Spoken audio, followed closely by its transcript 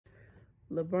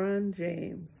LeBron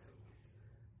James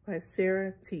by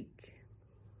Sarah Tieck.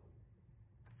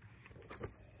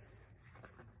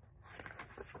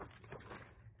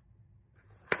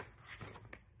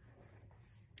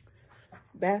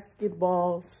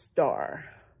 Basketball star.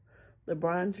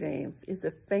 LeBron James is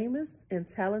a famous and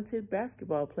talented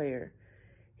basketball player.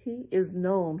 He is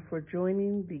known for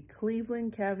joining the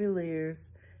Cleveland Cavaliers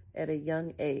at a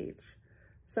young age.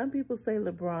 Some people say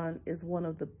LeBron is one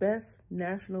of the best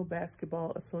National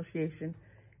Basketball Association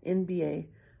 (NBA)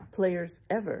 players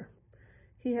ever.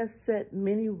 He has set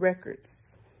many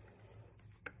records.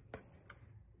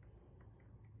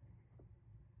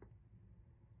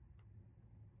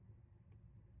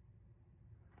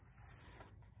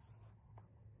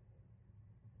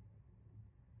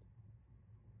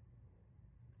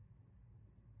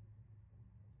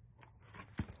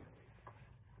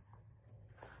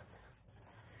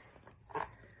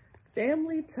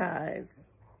 Family ties.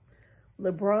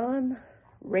 LeBron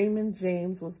Raymond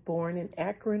James was born in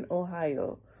Akron,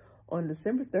 Ohio on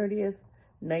December 30th,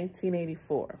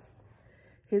 1984.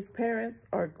 His parents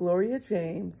are Gloria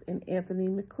James and Anthony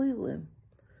McClellan.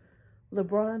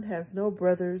 LeBron has no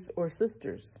brothers or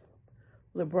sisters.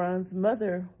 LeBron's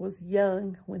mother was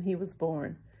young when he was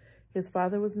born. His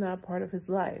father was not part of his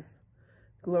life.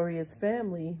 Gloria's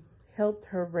family helped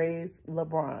her raise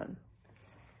LeBron.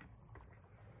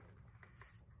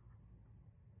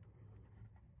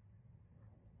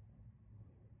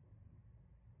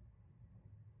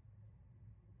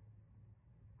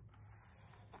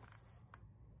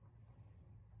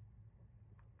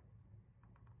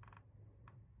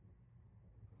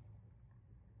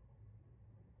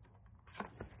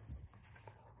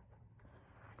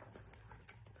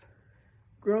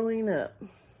 Growing up.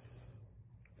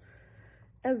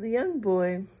 As a young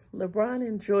boy, LeBron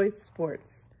enjoyed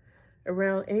sports.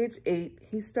 Around age 8,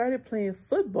 he started playing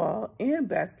football and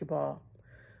basketball.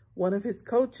 One of his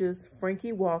coaches,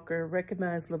 Frankie Walker,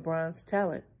 recognized LeBron's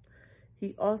talent.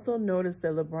 He also noticed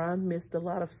that LeBron missed a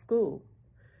lot of school.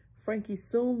 Frankie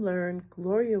soon learned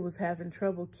Gloria was having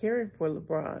trouble caring for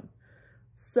LeBron,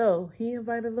 so he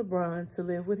invited LeBron to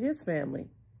live with his family.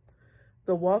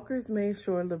 The Walkers made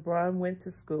sure LeBron went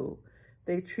to school.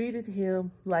 They treated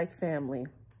him like family.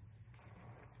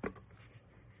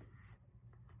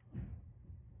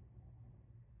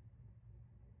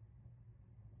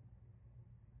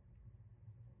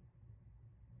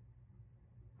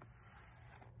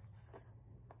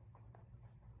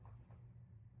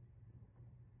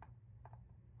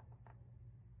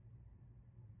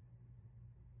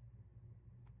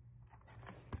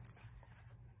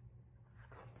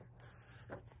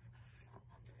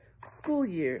 School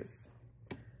years.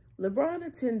 LeBron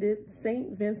attended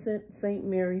St. Vincent St.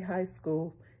 Mary High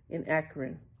School in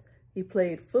Akron. He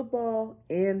played football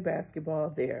and basketball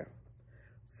there.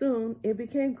 Soon, it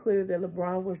became clear that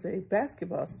LeBron was a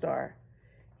basketball star.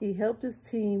 He helped his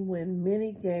team win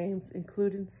many games,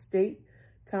 including state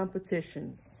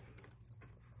competitions.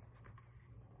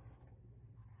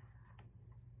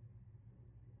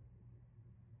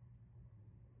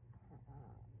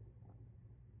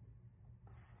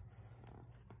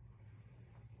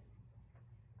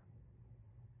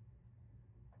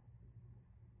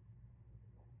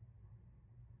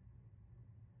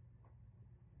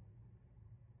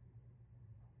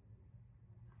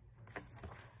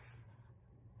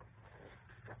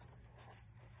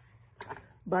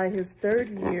 By his third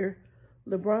year,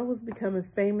 LeBron was becoming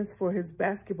famous for his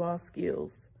basketball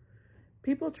skills.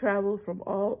 People traveled from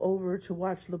all over to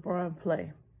watch LeBron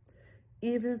play.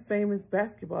 Even famous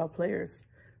basketball players,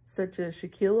 such as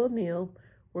Shaquille O'Neal,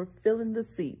 were filling the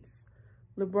seats.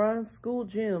 LeBron's school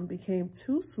gym became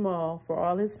too small for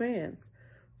all his fans,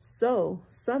 so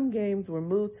some games were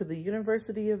moved to the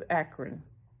University of Akron.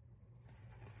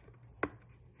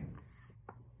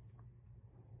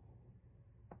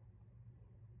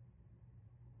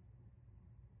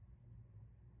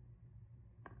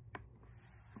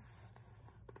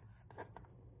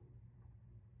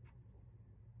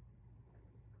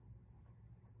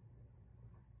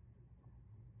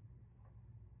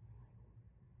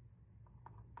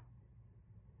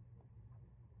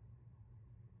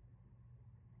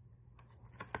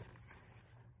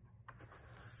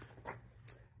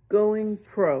 Going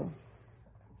pro.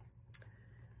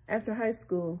 After high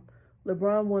school,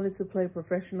 LeBron wanted to play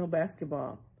professional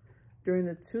basketball. During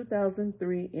the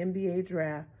 2003 NBA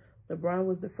draft, LeBron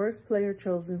was the first player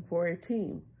chosen for a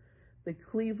team. The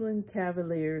Cleveland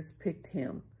Cavaliers picked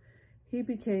him. He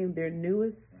became their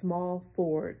newest small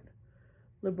forward.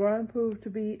 LeBron proved to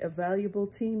be a valuable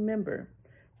team member.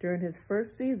 During his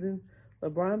first season,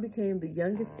 LeBron became the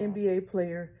youngest NBA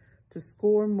player to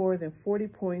score more than 40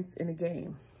 points in a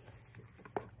game.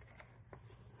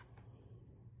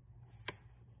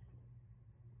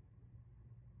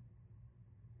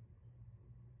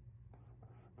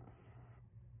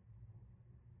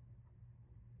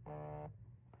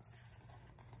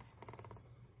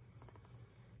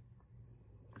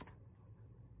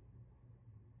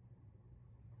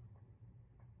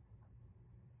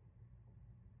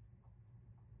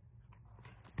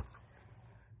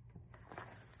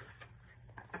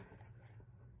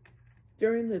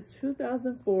 During the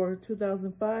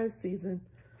 2004-2005 season,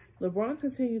 LeBron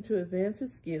continued to advance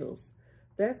his skills.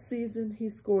 That season, he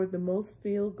scored the most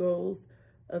field goals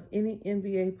of any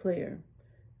NBA player,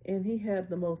 and he had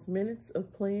the most minutes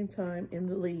of playing time in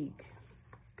the league.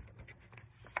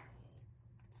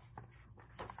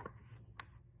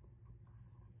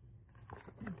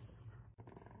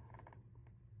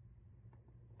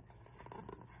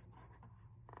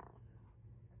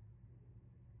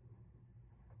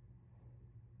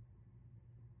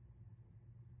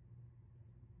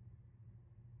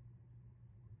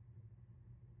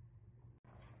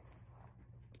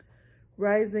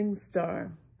 Rising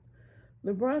star.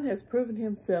 LeBron has proven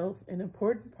himself an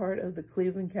important part of the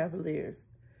Cleveland Cavaliers.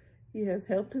 He has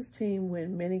helped his team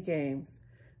win many games.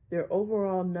 Their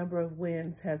overall number of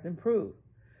wins has improved.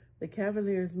 The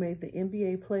Cavaliers made the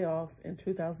NBA playoffs in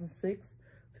 2006,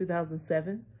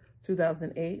 2007,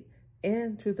 2008,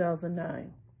 and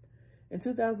 2009. In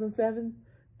 2007,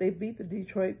 they beat the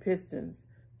Detroit Pistons.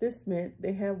 This meant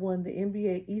they had won the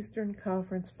NBA Eastern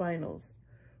Conference Finals.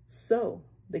 So,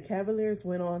 the Cavaliers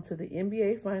went on to the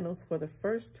NBA Finals for the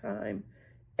first time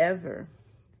ever.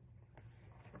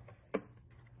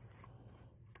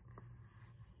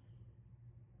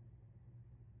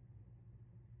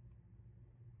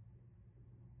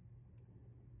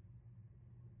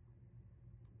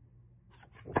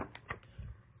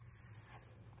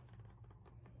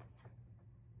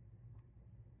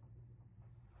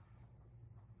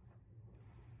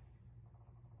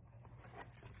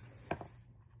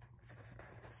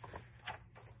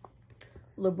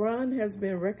 LeBron has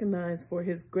been recognized for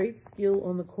his great skill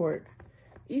on the court.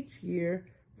 Each year,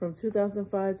 from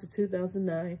 2005 to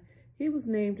 2009, he was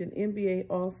named an NBA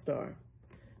All-Star.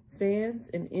 Fans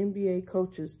and NBA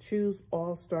coaches choose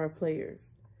All-Star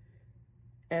players.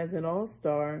 As an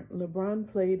All-Star,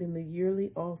 LeBron played in the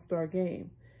yearly All-Star game.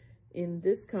 In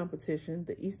this competition,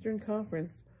 the Eastern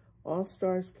Conference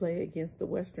All-Stars play against the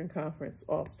Western Conference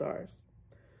All-Stars.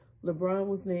 LeBron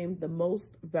was named the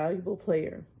Most Valuable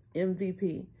Player,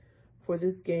 MVP, for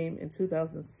this game in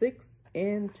 2006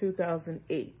 and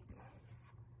 2008.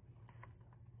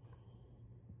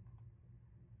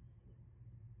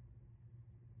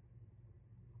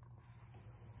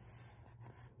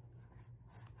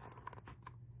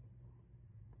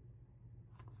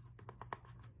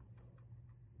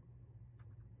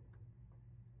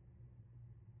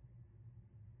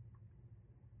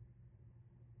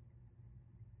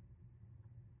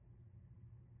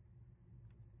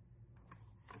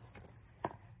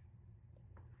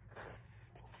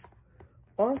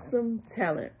 Awesome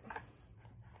talent.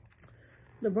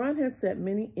 LeBron has set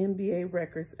many NBA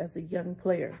records as a young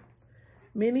player.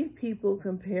 Many people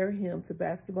compare him to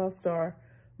basketball star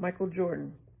Michael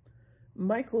Jordan.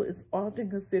 Michael is often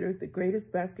considered the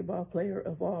greatest basketball player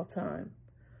of all time.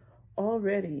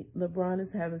 Already, LeBron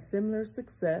is having similar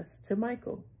success to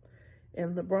Michael,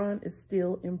 and LeBron is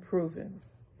still improving.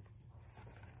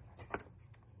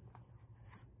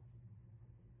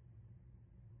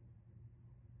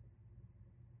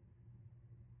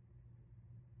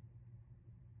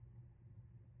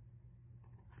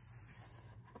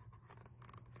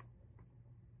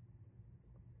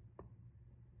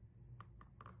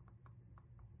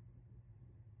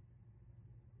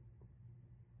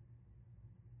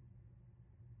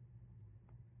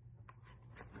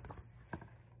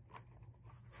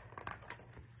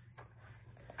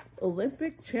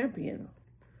 Olympic champion.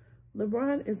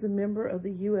 LeBron is a member of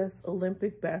the U.S.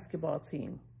 Olympic basketball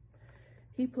team.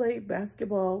 He played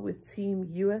basketball with Team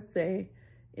USA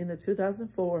in the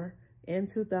 2004 and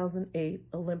 2008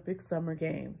 Olympic Summer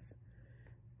Games.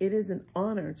 It is an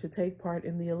honor to take part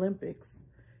in the Olympics.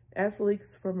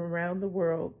 Athletes from around the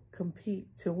world compete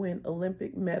to win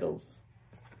Olympic medals.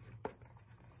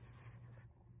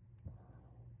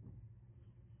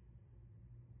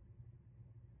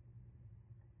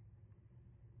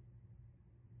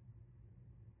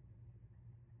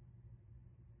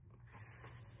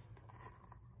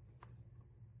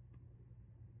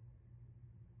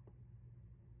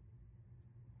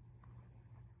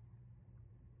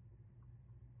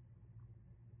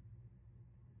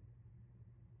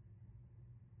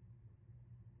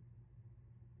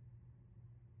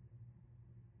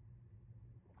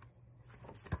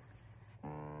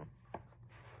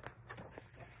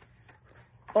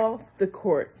 Off the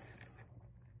court.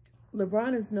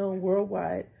 LeBron is known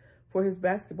worldwide for his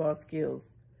basketball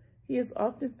skills. He is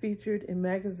often featured in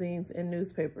magazines and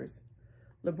newspapers.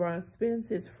 LeBron spends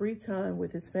his free time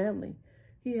with his family.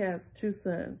 He has 2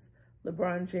 sons,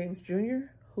 LeBron James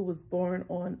Jr., who was born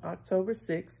on October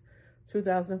 6,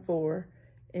 2004,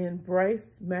 and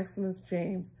Bryce Maximus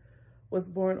James was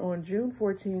born on June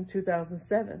 14,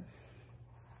 2007.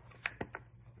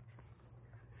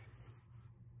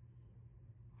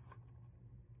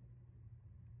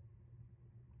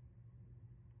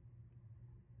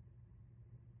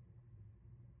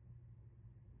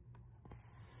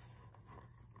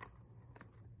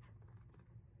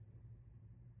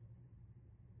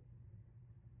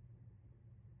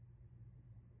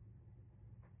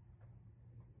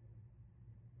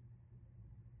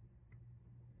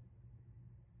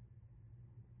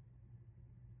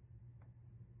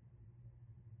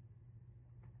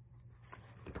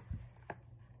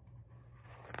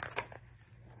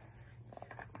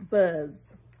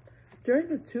 Buzz. During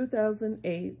the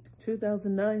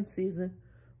 2008-2009 season,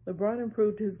 LeBron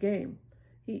improved his game.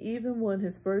 He even won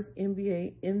his first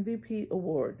NBA MVP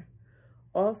award.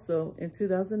 Also, in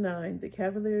 2009, the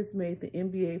Cavaliers made the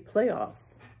NBA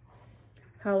playoffs.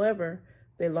 However,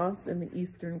 they lost in the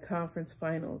Eastern Conference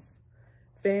Finals.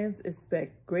 Fans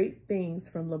expect great things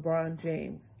from LeBron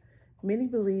James. Many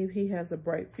believe he has a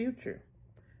bright future.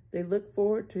 They look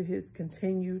forward to his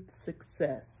continued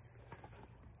success.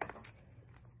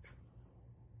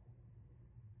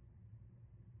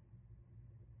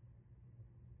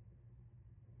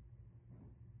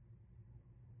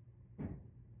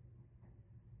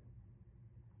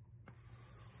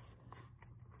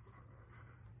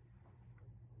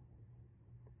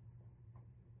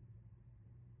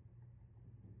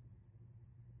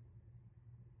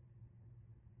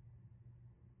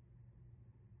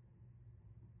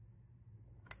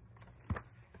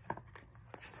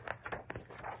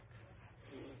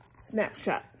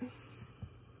 Snapshot.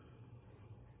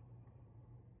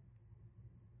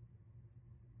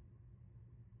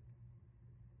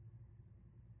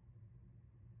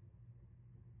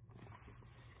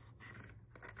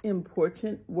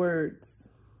 Important words.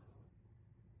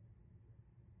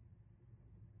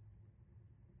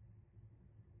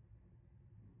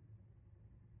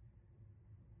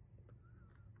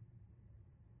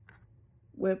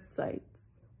 Websites.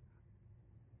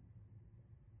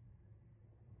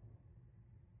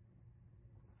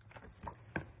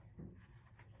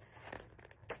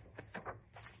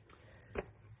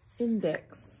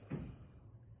 Index.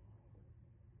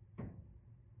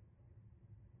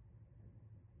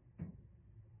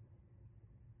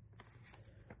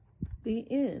 The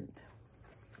end.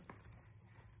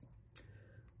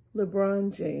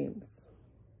 LeBron James.